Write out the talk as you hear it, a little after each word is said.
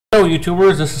Hello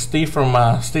YouTubers, this is Steve from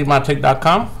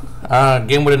SteveMyTech.com.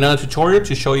 Again with another tutorial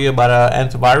to show you about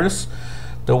antivirus.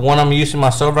 The one I'm using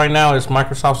myself right now is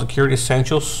Microsoft Security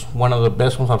Essentials, one of the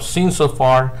best ones I've seen so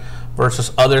far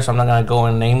versus others I'm not going to go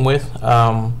and name with.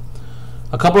 A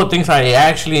couple of things I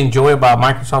actually enjoy about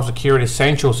Microsoft Security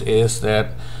Essentials is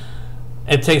that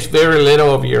it takes very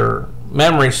little of your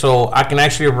memory, so I can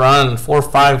actually run 4,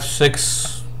 5,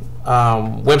 6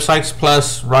 websites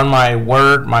plus run my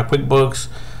Word, my QuickBooks,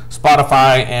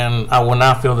 Spotify, and I will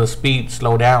not feel the speed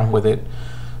slow down with it.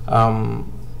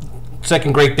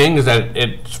 Second great thing is that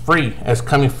it's free. It's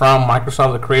coming from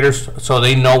Microsoft, the creators, so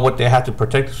they know what they have to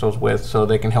protect themselves with, so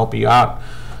they can help you out.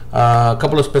 A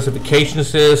couple of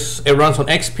specifications is it runs on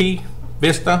XP,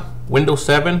 Vista, Windows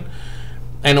 7,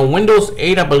 and on Windows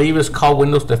 8 I believe it's called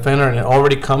Windows Defender, and it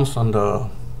already comes on the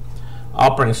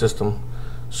operating system.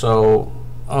 So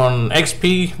on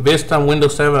XP, Vista, and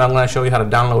Windows 7 I'm going to show you how to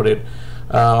download it.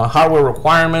 Hardware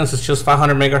requirements is just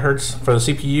 500 megahertz for the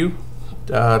CPU,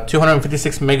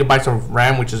 256 megabytes of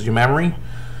RAM, which is your memory,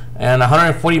 and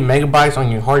 140 megabytes on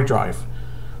your hard drive.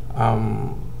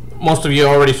 Most of you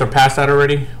already surpassed that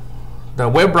already. The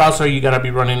web browser you gotta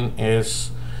be running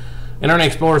is Internet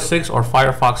Explorer 6 or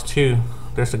Firefox 2.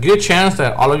 There's a good chance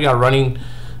that all of you are running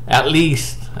at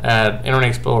least at Internet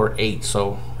Explorer 8,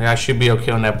 so yeah, I should be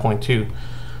okay on that point too.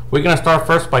 We're gonna start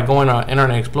first by going to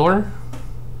Internet Explorer.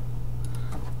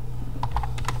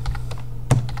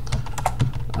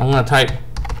 I'm gonna type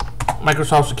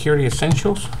Microsoft Security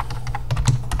Essentials,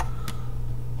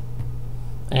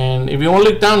 and if you want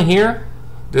to look down here,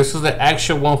 this is the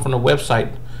actual one from the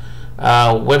website.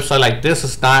 Website like this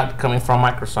is not coming from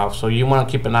Microsoft, so you want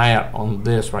to keep an eye out on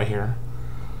this right here.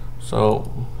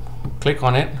 So click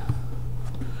on it,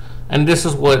 and this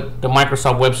is what the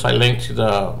Microsoft website link to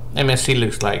the MSC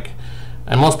looks like.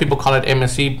 And most people call it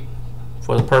MSC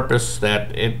for the purpose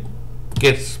that it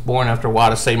gets boring after a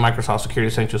while to say Microsoft Security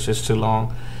Essentials is too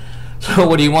long. So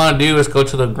what you want to do is go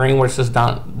to the green where it says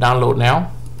download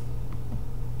now,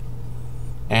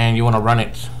 and you want to run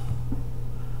it.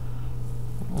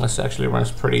 This actually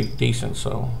runs pretty decent,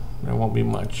 so there won't be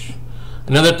much.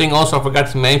 Another thing also I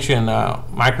forgot to mention,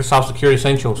 Microsoft Security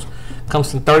Essentials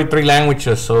comes in 33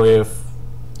 languages, so if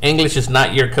English is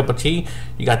not your cup of tea,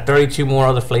 you got 32 more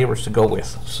other flavors to go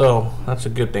with, so that's a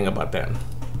good thing about that.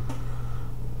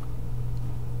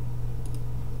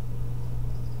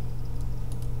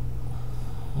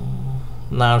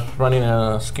 Now it's running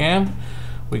a scan.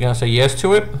 We're gonna say yes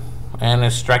to it, and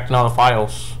it's extracting all the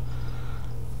files.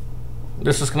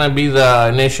 This is gonna be the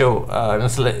initial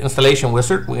installation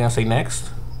wizard. We're gonna say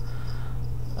next.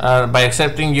 By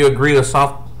accepting, you agree to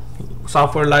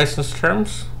software license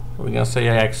terms. We're gonna say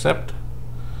I accept.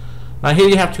 Now here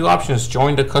you have two options: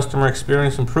 join the customer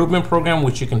experience improvement program,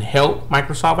 which you can help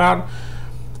Microsoft out.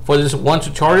 For this one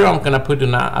tutorial, I'm gonna put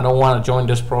I don't want to join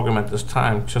this program at this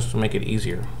time, just to make it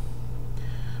easier.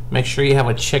 Make sure you have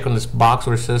a check on this box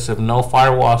where it says if no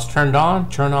firewall is turned on,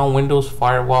 turn on Windows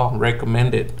Firewall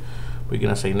recommended. We're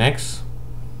gonna say next,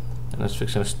 and it's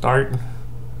fixing to start.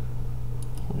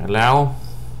 Allow,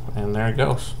 and there it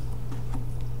goes.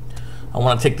 I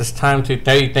want to take this time to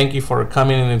tell you thank you for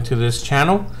coming into this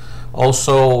channel.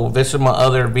 Also visit my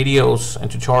other videos and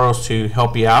tutorials to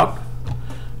help you out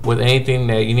with anything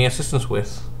that you need assistance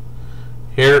with.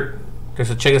 Here there's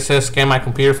a check that says scan my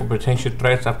computer for potential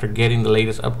threats after getting the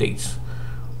latest updates.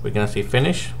 We're gonna say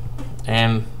finish,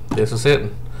 and this is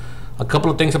it. A couple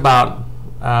of things about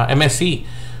MSC.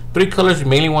 3 colors you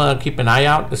mainly want to keep an eye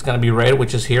out. It's gonna be red,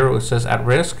 which is here, it says at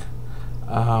risk.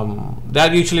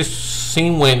 That usually is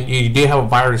seen when you do have a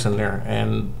virus in there,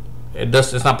 and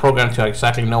it's not programmed to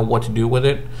exactly know what to do with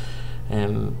it,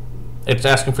 and it's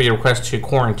asking for your request to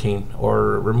quarantine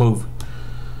or remove.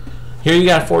 Here you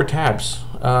got 4 tabs.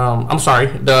 I'm sorry,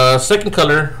 the second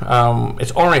color,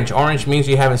 it's orange. Orange means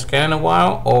you haven't scanned in a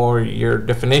while or your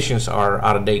definitions are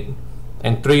out of date.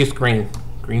 And 3 is green.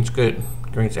 Green's good.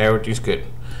 Green's everything's good.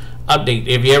 Update.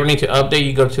 If you ever need to update,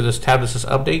 you go to this tab that says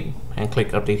update and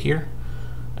click update here,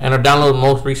 and it'll download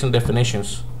most recent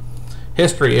definitions.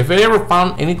 History. If it ever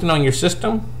found anything on your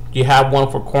system, you have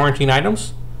one for quarantine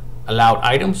items, allowed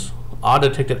items, all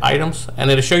detected items,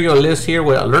 and it'll show you a list here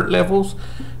with alert levels,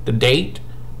 the date,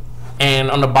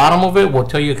 and on the bottom of it will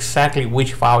tell you exactly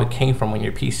which file it came from on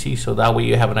your PC, so that way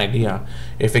you have an idea.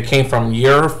 If it came from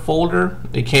your folder,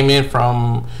 it came in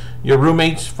from your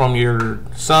roommates, from your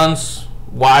sons,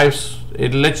 wives,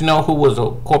 it lets you know who was the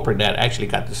culprit that actually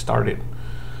got this started.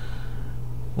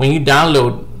 When you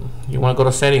download, you want to go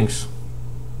to settings.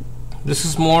 This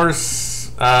is more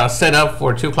set up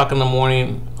for 2 o'clock in the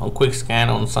morning on quick scan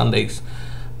on Sundays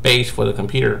based for the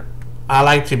computer. I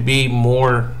like to be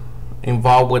more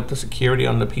involved with the security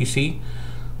on the PC.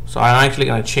 So I'm actually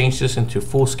going to change this into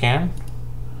full scan.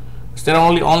 Instead of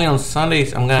only on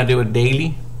Sundays, I'm going to do it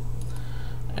daily.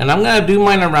 And I'm going to do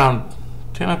mine around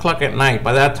 10 o'clock at night.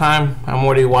 By that time, I'm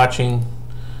already watching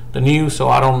the news, so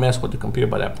I don't mess with the computer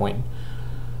by that point.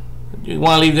 You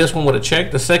want to leave this one with a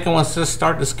check. The second one says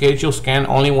start the schedule scan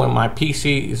only when my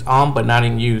PC is on but not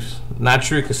in use. Not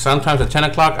true, because sometimes at 10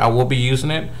 o'clock I will be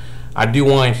using it. I do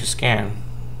want it to scan,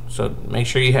 so make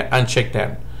sure you uncheck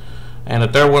that. And the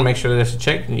third one, make sure that's a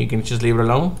check, and you can just leave it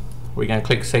alone. We're going to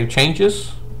click save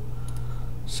changes,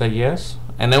 say yes,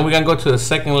 and then we're going to go to the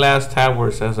second last tab where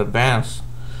it says advanced.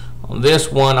 On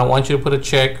this one, I want you to put a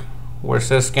check where it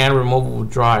says scan removable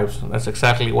drives. That's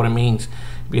exactly what it means.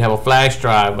 If you have a flash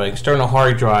drive, an external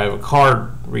hard drive, a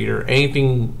card reader,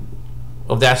 anything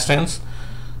of that sense,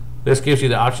 this gives you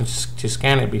the option to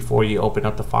scan it before you open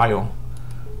up the file.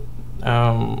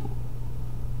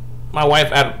 My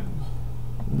wife at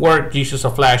work uses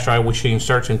a flash drive which she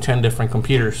inserts in 10 different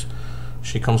computers.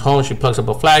 She comes home, she plugs up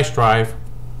a flash drive.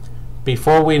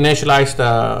 Before we initialize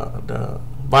the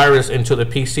virus into the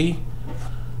PC,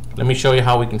 let me show you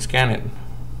how we can scan it.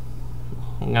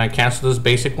 I'm going to cancel this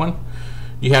basic one.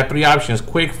 You have three options: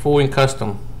 quick, full, and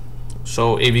custom.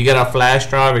 So if you get a flash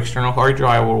drive, external hard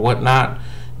drive, or whatnot,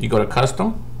 you go to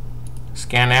custom,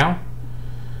 scan now.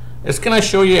 It's going to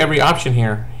show you every option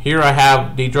here. Here I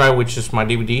have D drive, which is my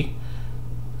DVD,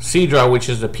 C drive, which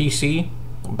is the PC,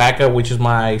 backup, which is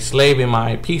my slave in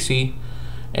my PC,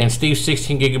 and Steve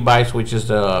 16 gigabytes, which is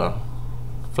the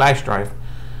flash drive.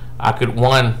 I could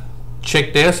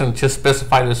check this and just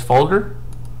specify this folder,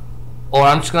 or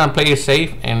I'm just gonna play it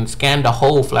safe and scan the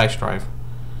whole flash drive.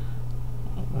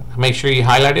 Make sure you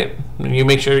highlight it, and you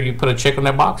make sure you put a check on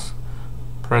that box,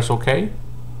 press OK,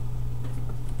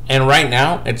 and right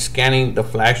now it's scanning the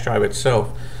flash drive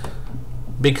itself.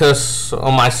 Because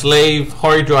on my slave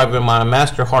hard drive and my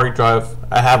master hard drive,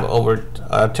 I have over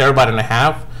 1.5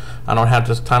 terabytes. I don't have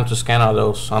this time to scan all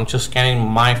those, so I'm just scanning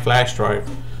my flash drive,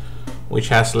 which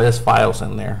has less files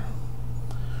in there.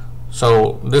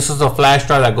 So this is a flash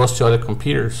drive that goes to other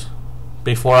computers.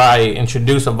 Before I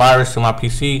introduce a virus to my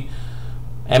PC,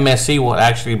 MSC will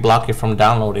actually block it from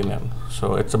downloading it.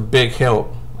 So it's a big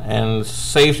help, and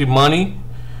saves you money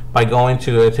by going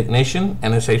to a technician,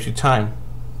 and it saves you time.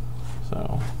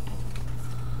 So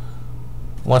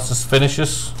once this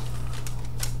finishes,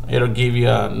 it'll give you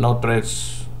no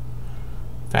threads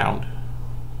found.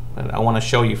 But I want to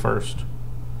show you first.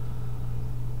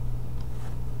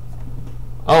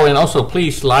 Oh, and also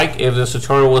please like if this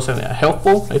tutorial wasn't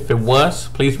helpful. If it was,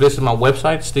 please visit my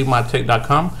website,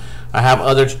 stevemodtech.com. I have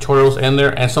other tutorials in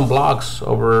there and some blogs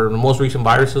over the most recent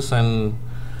viruses and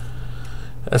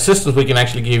assistance we can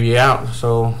actually give you out.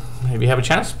 So if you have a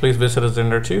chance, please visit us in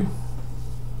there too.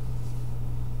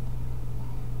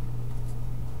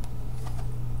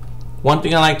 One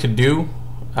thing I like to do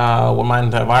with my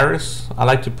antivirus, I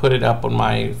like to put it up on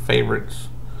my favorites.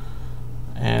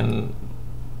 And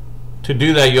to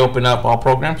do that, you open up all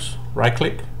programs, right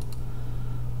click,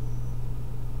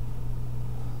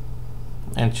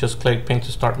 and just click pin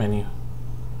to start menu,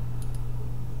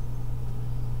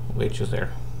 which is there.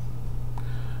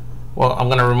 Well, I'm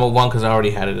going to remove one because I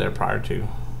already had it there prior to.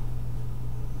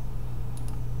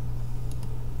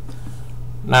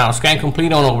 Now, scan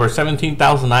complete on over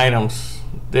 17,000 items.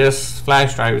 This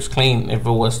flash drive is clean. If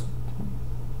it was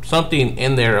something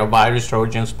in there, a virus,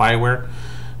 Trojan, spyware,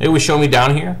 it would show me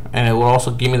down here, and it will also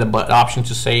give me the option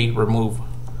to say remove.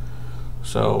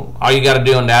 So all you got to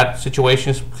do in that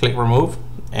situation is click remove,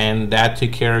 and that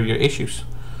take care of your issues.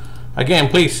 Again,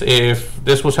 please, if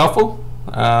this was helpful,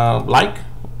 like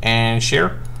and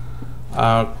share.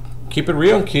 Keep it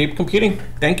real and keep computing.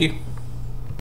 Thank you.